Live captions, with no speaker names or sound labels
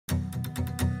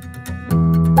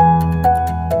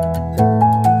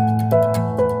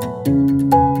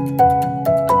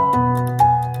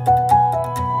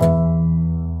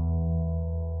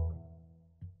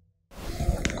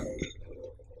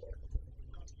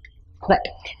Right.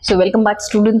 So welcome back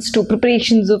students to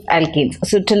preparations of alkanes.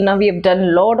 So till now we have done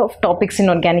a lot of topics in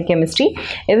organic chemistry.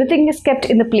 Everything is kept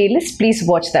in the playlist. Please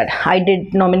watch that. I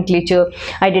did nomenclature,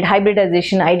 I did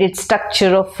hybridization, I did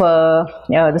structure of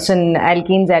this one,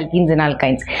 alkenes, alkenes and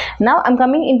alkynes. Now I'm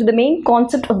coming into the main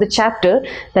concept of the chapter,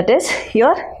 that is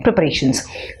your preparations.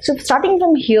 So starting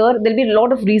from here, there will be a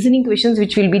lot of reasoning questions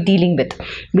which we'll be dealing with.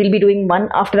 We'll be doing one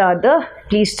after the other.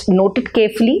 Please note it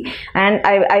carefully, and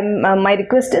my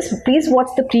request is please watch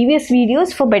the previous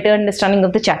videos for better understanding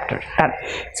of the chapter.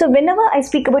 So whenever I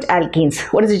speak about alkenes,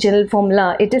 what is the general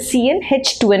formula? It is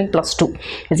CnH2n+2,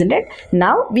 isn't it?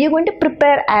 Now we are going to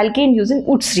prepare alkane using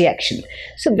Wood's reaction.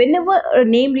 So whenever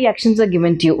name reactions are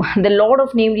given to you, there are a lot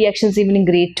of name reactions even in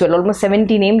grade 12, almost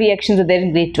 70 name reactions are there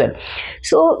in grade 12.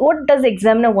 So what does the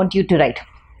examiner want you to write?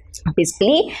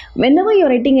 Basically, whenever you're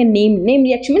writing a name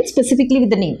reaction means specifically with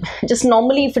the name. Just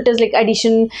normally if it is like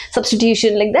addition,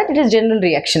 substitution, like that, it is general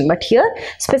reaction. But here,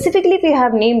 specifically if you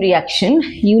have name reaction,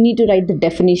 you need to write the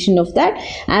definition of that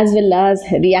as well as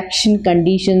reaction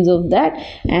conditions of that,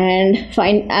 and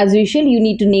as usual you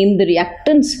need to name the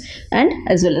reactants and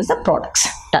as well as the products.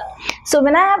 Done. So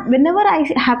whenever I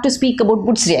have to speak about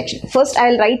Wood's reaction, first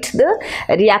I'll write the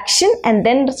reaction and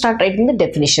then start writing the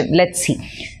definition. Let's see.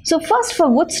 So first, for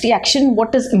Wood's reaction,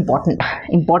 what is important?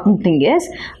 Important thing is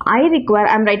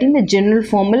I'm writing the general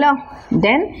formula,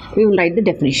 then we will write the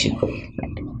definition.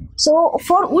 Right. So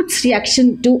for Wood's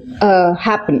reaction to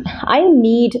happen, I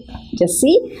need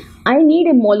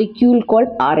a molecule called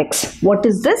Rx. What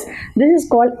is this? This is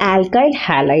called alkyl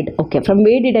halide. Okay, from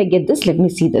where did I get this? Let me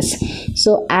see this.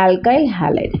 So alkyl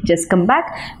halide. Just come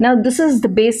back. Now this is the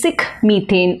basic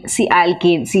methane. See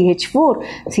alkane,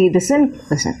 CH4. See this one,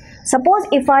 this one. Suppose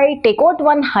if I take out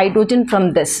one hydrogen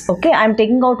from this, okay, I am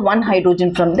taking out one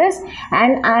hydrogen from this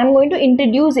and I am going to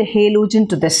introduce a halogen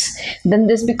to this. Then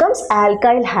this becomes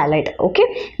alkyl halide.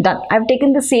 Okay, done. I have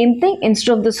taken the same thing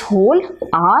instead of this whole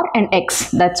R and X.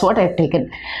 That's what I have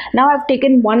taken. Now I have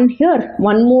taken one here.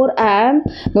 One more I am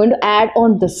going to add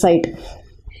on this side.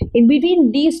 In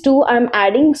between these two, I am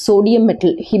adding sodium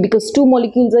metal. Because two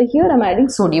molecules are here, I am adding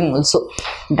sodium also.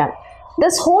 Done.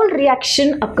 This whole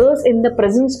reaction occurs in the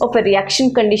presence of a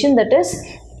reaction condition, that is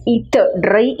ether,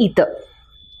 dry ether.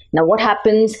 Now what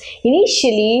happens?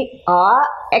 Initially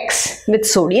X with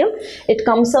sodium, it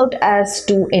comes out as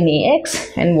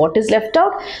 2NaX, and what is left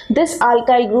out? This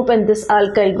alkyl group and this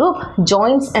alkyl group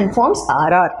joins and forms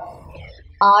RR.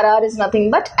 RR is nothing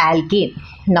but alkane.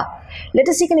 Now let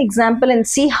us take an example and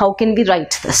see how can we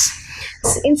write this.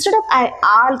 So instead of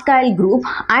alkyl group,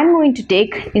 I am going to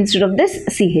take, instead of this,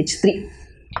 CH3.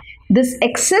 This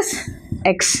X is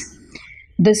X.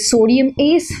 This sodium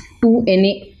is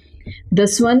 2Na.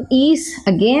 This one is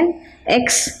again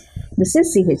X. This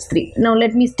is CH3. Now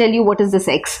let me tell you what is this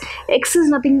X. X is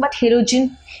nothing but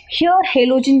halogen. Here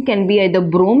halogen can be either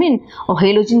bromine or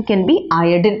halogen can be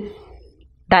iodine.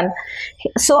 Done.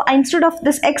 So instead of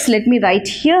this X, let me write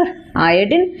here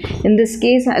iodine. In this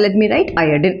case, let me write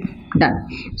iodine. Done.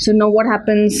 So now what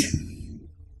happens?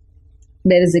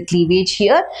 There is a cleavage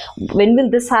here. When will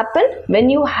this happen? When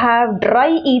you have dry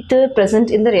ether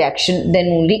present in the reaction, then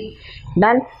only.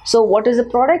 Done. So what is the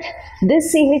product?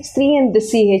 This CH3 and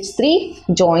this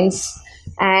CH3 joins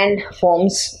and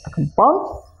forms a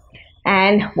compound.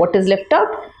 And what is left out?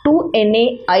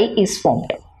 2NaI is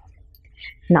formed.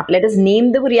 Now let us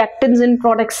name the reactants and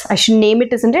products. I should name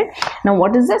it, isn't it? Now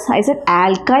what is this? I said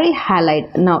alkyl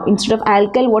halide. Now instead of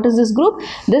alkyl, what is this group?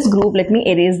 This group, let me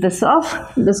erase this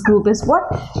off. This group is what?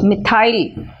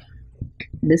 Methyl.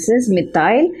 This is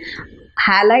methyl.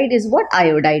 Halide is what?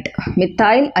 Iodide.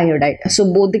 Methyl iodide. So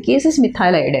both the cases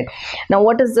methyl iodide. Now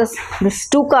what is this? This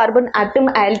 2-carbon atom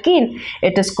alkane.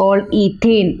 It is called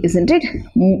ethane, isn't it?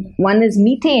 One is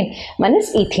methane, one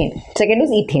is ethane. Second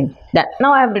is ethane. That.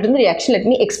 Now I have written the reaction. Let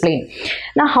me explain.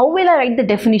 Now how will I write the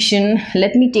definition?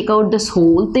 Let me take out this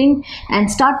whole thing and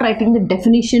start writing the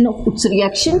definition of Wood's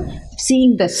reaction.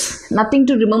 Seeing this, nothing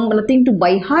to remember, nothing to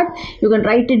by heart. You can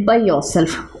write it by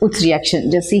yourself. Wood's reaction.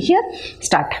 Just see here.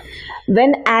 Start.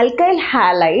 When alkyl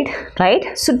halide,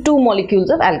 right? So two molecules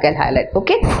of alkyl halide.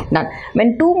 Okay, done.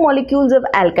 When two molecules of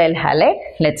alkyl halide,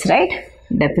 let's write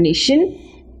definition.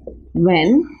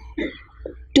 When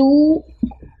two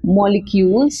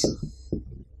molecules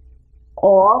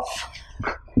of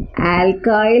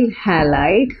alkyl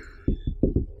halide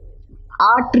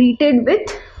are treated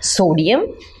with sodium,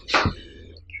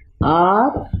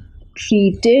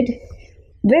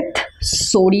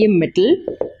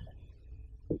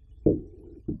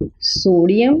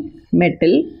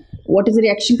 metal. What is the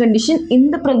reaction condition?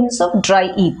 In the presence of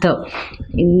dry ether.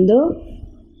 In the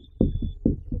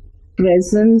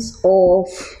presence of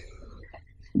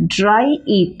dry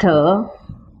ether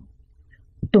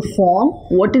to form,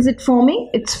 what is it forming?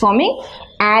 It's forming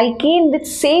alkane with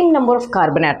same number of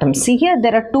carbon atoms. See here,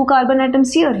 there are 2 carbon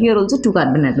atoms here, here also 2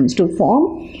 carbon atoms, to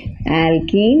form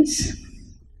alkanes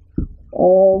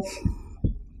of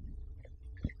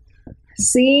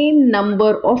same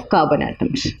number of carbon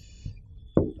atoms.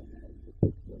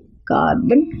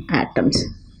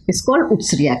 It's called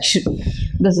Woods reaction.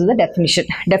 This is the definition.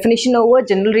 Definition over,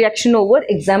 general reaction over,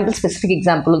 example, specific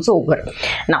example also over.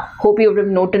 Now, hope you would have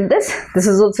noted this. This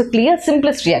is also clear,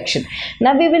 simplest reaction.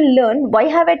 Now, we will learn why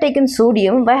have I taken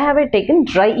sodium, why have I taken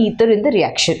dry ether in the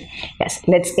reaction. Yes,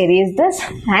 let's erase this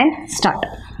and start.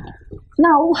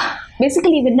 Now,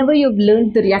 basically, whenever you have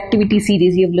learned the reactivity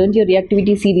series, you have learned your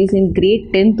reactivity series in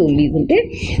grade 10th only, isn't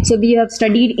it? So, we have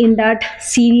studied in that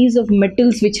series of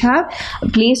metals which have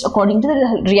placed according to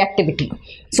the reactivity.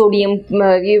 Sodium,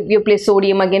 you place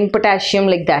sodium, again potassium,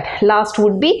 like that. Last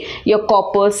would be your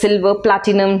copper, silver,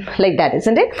 platinum, like that,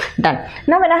 isn't it? Done.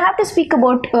 Now, when I have to speak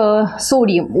about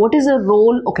sodium, what is the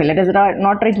role? Okay, let us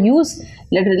not write use.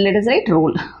 Let us write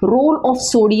role. Role of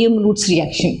sodium Woods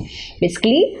reaction.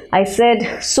 Basically, I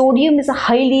said sodium is a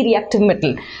highly reactive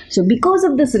metal. So, because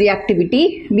of this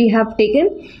reactivity, we have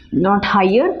taken not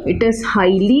higher, it is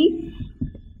highly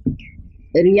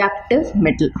reactive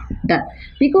metal. Done.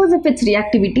 Because of its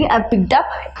reactivity, I've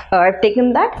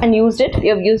taken that and used it. We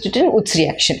have used it in Woods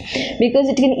reaction because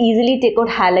it can easily take out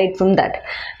halide from that.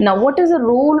 Now, what is the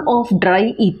role of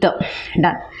dry ether?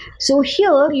 Done. So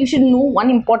here you should know one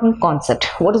important concept.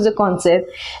 What is the concept?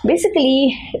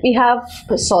 Basically, we have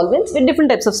solvents with different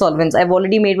types of solvents. I've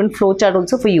already made one flow chart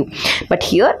also for you. But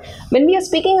here, when we are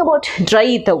speaking about dry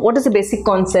ether, what is the basic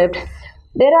concept?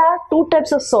 There are 2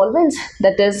 types of solvents,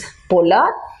 that is polar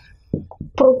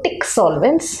Protic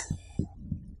solvents,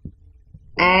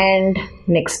 and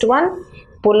next one,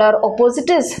 polar opposite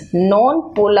is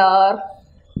non-polar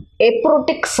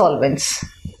Aprotic solvents.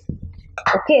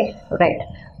 Okay, right.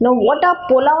 Now, what are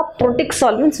polar Protic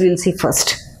solvents? We will see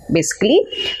first. Basically,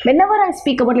 whenever I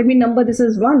speak about, let me number this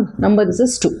is 1, number this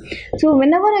is 2. So,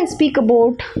 whenever I speak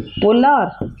about polar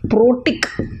Protic,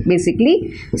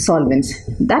 basically solvents,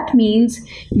 that means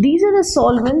these are the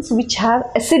solvents which have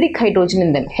acidic hydrogen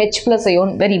in them, H plus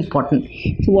ion, very important.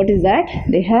 So, what is that?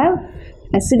 They have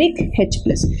acidic H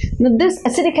plus. Now, this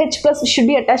acidic H plus should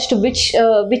be attached to which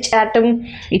atom?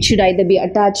 It should either be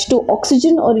attached to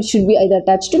oxygen or it should be either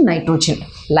attached to nitrogen.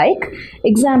 Like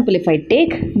example, if I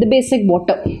take the basic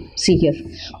water, see here,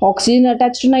 oxygen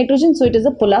attached to nitrogen, so it is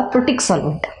a polar Protic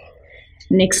solvent.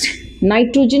 Next,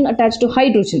 nitrogen attached to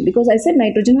hydrogen, because I said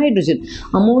nitrogen, hydrogen.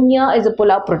 Ammonia is a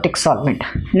polar Protic solvent.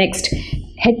 Next,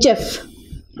 HF.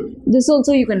 This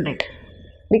also you can write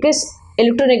because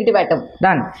electronegative atom.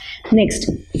 Done. Next,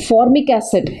 formic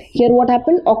acid. Here what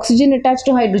happened? Oxygen attached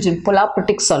to hydrogen, polar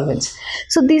Protic solvents.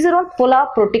 So these are all polar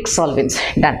Protic solvents.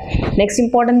 Done. Next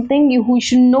important thing, you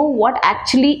should know what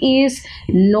actually is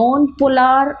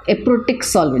non-polar Aprotic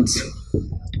solvents.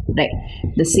 Right.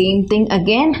 The same thing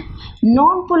again.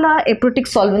 Non-polar Aprotic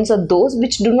solvents are those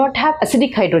which do not have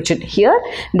acidic hydrogen. Here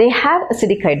they have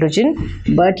acidic hydrogen,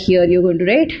 but here you're going to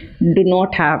write do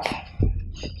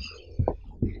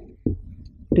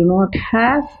not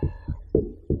have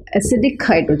acidic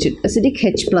hydrogen, acidic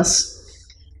H plus,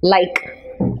 like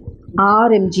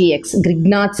RMGX,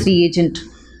 Grignard's reagent.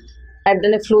 I've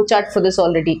done a flow chart for this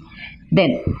already.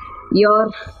 Then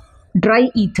your dry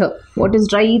ether. What is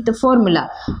dry ether formula?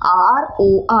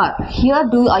 ROR. Here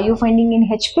are you finding in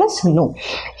H plus? No.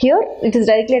 Here it is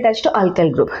directly attached to alkyl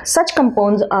group. Such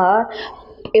compounds are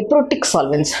Aprotic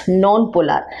solvents,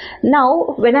 non-polar.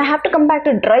 Now, when I have to come back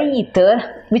to dry ether,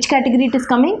 which category it is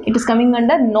coming? It is coming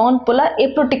under non-polar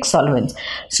Aprotic solvents.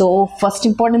 So, first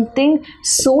important thing,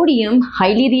 sodium,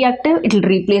 highly reactive, it will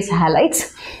replace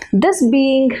halides. This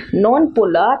being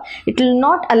non-polar, it will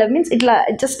not allow, means it will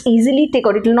just easily take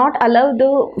out, it will not allow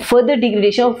the further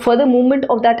degradation or further movement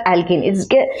of that alkane.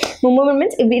 Movement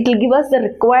means it will give us the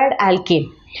required alkane.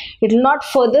 It will not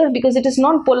further, because it is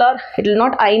non-polar, it will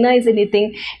not ionize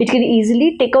anything. It can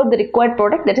easily take out the required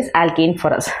product, that is alkane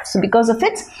for us. So, because of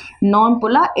its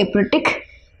non-polar Aprotic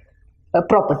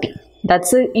property.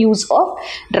 That's the use of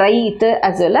dry ether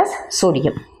as well as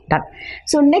sodium. Done.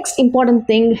 So, next important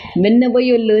thing, whenever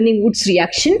you are learning Woods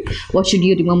reaction, what should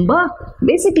you remember?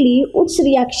 Basically, Woods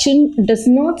reaction does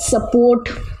not support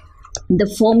the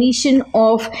formation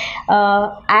of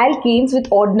alkanes with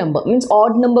odd number, means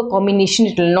odd number combination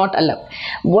it will not allow.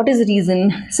 What is the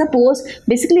reason? Suppose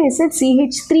basically I said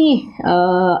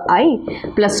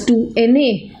CH3I plus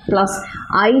 2Na plus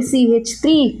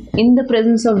ICH3 in the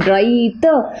presence of dry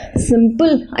ether.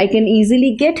 Simple, I can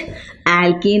easily get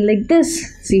alkane like this,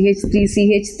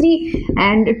 CH3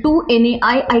 and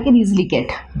 2NaI I can easily get.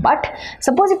 But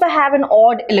suppose if I have an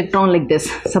odd electron like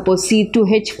this, suppose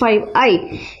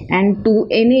C2H5I and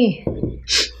 2Na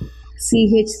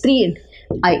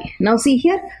CH3I. Now see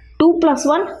here, 2 plus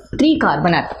 1, 3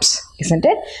 carbon atoms, isn't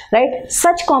it? Right?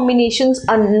 Such combinations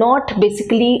are not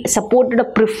basically supported or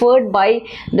preferred by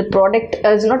the product,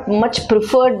 is not much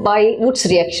preferred by Wood's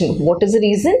reaction. What is the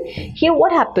reason? Here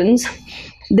what happens?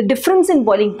 The difference in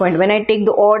boiling point, when I take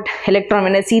the odd electron,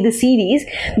 when I see the series,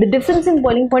 the difference in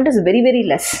boiling point is very, very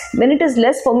less. When it is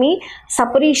less, for me,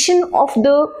 separation of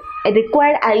the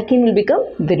required alkene will become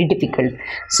very difficult.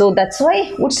 So that's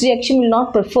why Wood's reaction will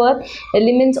not prefer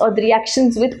elements or the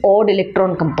reactions with odd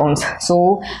electron compounds.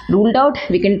 So ruled out,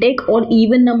 we can take odd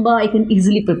even number, I can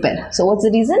easily prepare. So what's the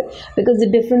reason? Because the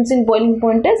difference in boiling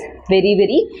point is very,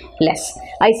 very less.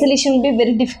 Isolation will be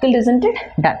very difficult, isn't it?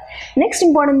 Done. Next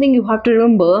important thing you have to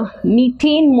remember,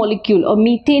 methane molecule or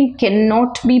methane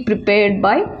cannot be prepared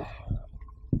by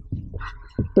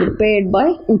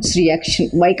Wood's reaction.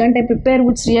 Why can't I prepare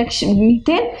Wood's reaction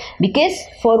methane? Because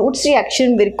for Wood's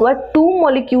reaction we require 2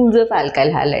 molecules of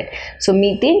alkyl halide. So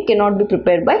methane cannot be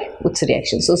prepared by Wood's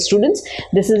reaction. So students,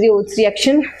 this is your Wood's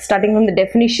reaction, starting from the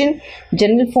definition,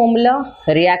 general formula,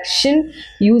 reaction,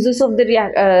 uses of the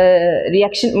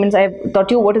reaction, means I have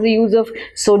taught you what is the use of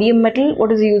sodium metal,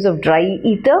 what is the use of dry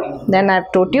ether, then I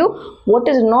have taught you what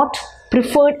is not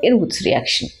preferred in Wood's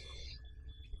reaction.